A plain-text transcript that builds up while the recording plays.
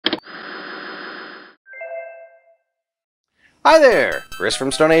Hi there! Chris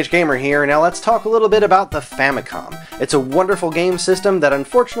from Stone Age Gamer here. Now let's talk a little bit about the Famicom. It's a wonderful game system that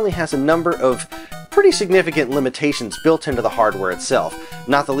unfortunately has a number of pretty significant limitations built into the hardware itself,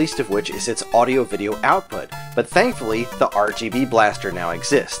 not the least of which is its audio-video output. But thankfully, the RGB Blaster now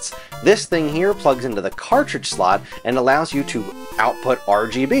exists. This thing here plugs into the cartridge slot and allows you to output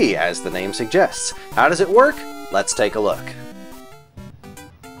RGB, as the name suggests. How does it work? Let's take a look.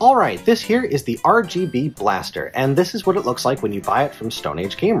 Alright, this here is the RGB Blaster, and this is what it looks like when you buy it from Stone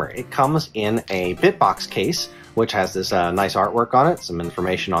Age Gamer. It comes in a bitbox case, which has this nice artwork on it, some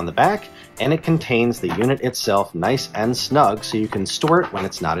information on the back, and it contains the unit itself nice and snug so you can store it when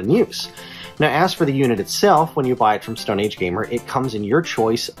it's not in use. Now, as for the unit itself, when you buy it from Stone Age Gamer, it comes in your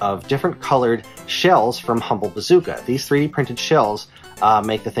choice of different colored shells from Humble Bazooka. These 3D printed shells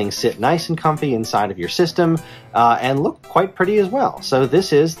make the thing sit nice and comfy inside of your system and look quite pretty as well. So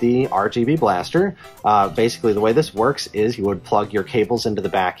this is the RGB Blaster. Basically, the way this works is you would plug your cables into the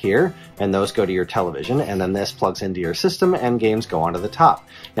back here, and those go to your television, and then this plugs into your system, and games go onto the top.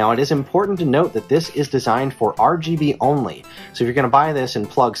 Now, it is important to note that this is designed for RGB only. So if you're going to buy this and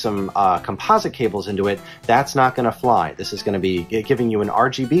plug some composite cables into it, that's not going to fly. This is going to be giving you an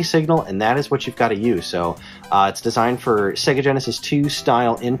RGB signal, and that is what you've got to use. So it's designed for Sega Genesis 2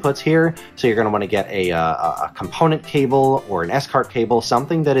 style inputs here, so you're going to want to get a component cable or an S-cart cable,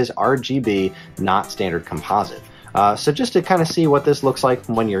 something that is RGB, not standard composite. So just to kind of see what this looks like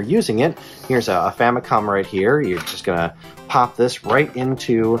when you're using it, here's a Famicom right here. You're just going to pop this right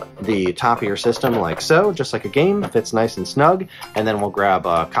into the top of your system like so, just like a game. Fits nice and snug. And then we'll grab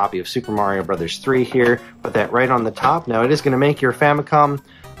a copy of Super Mario Bros. 3 here, put that right on the top. Now it is going to make your Famicom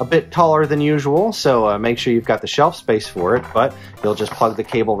a bit taller than usual, so make sure you've got the shelf space for it, but you'll just plug the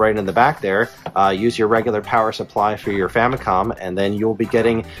cable right in the back there, use your regular power supply for your Famicom, and then you'll be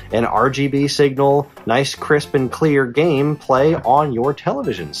getting an RGB signal, nice crisp and clear game play on your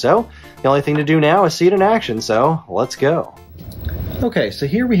television. So the only thing to do now is see it in action, so let's go. Okay, so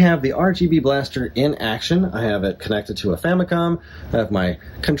here we have the RGB Blaster in action. I have it connected to a Famicom. I have my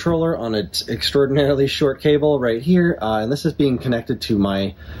controller on its extraordinarily short cable right here, and this is being connected to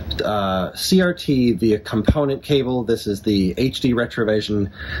my CRT via component cable. This is the HD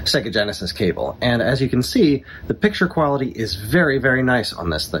Retrovision Sega Genesis cable. And as you can see, the picture quality is very, very nice on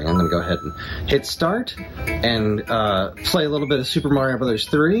this thing. I'm going to go ahead and hit start and play a little bit of Super Mario Bros.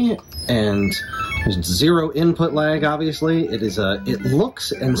 3, and there's zero input lag, obviously. It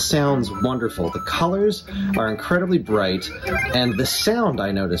looks and sounds wonderful. The colors are incredibly bright, and the sound,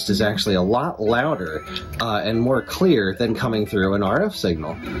 I noticed, is actually a lot louder and more clear than coming through an RF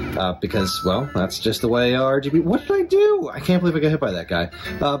signal, because, well, that's just the way RGB... What did I do? I can't believe I got hit by that guy.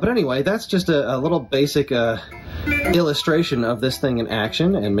 But anyway, that's just a little basic illustration of this thing in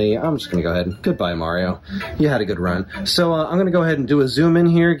action, and I'm just going to go ahead and... Goodbye, Mario. You had a good run. So I'm going to go ahead and do a zoom in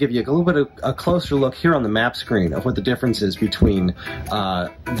here, give you a little bit of a closer look here on the map screen of what the difference is between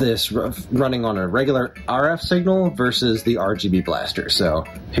this running on a regular RF signal versus the RGB Blaster. So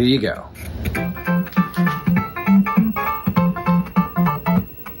here you go.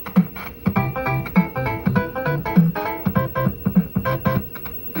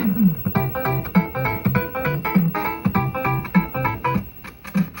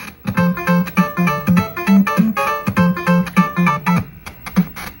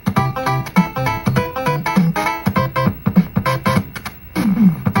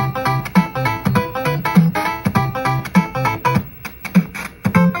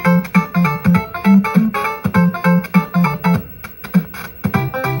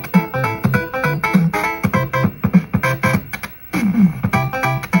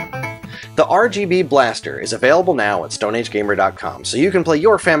 The RGB Blaster is available now at StoneAgeGamer.com, so you can play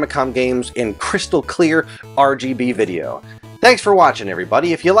your Famicom games in crystal clear RGB video. Thanks for watching,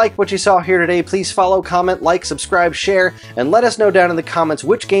 everybody. If you like what you saw here today, please follow, comment, like, subscribe, share, and let us know down in the comments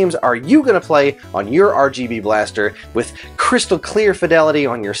which games are you going to play on your RGB Blaster with crystal clear fidelity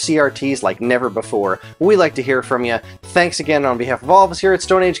on your CRTs like never before. We like to hear from you. Thanks again on behalf of all of us here at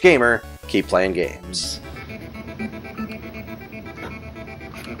Stone Age Gamer. Keep playing games.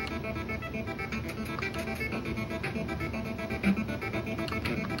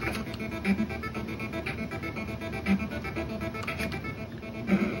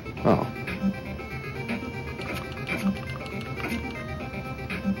 Oh.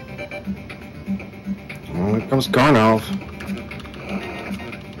 Well, here comes Garnov.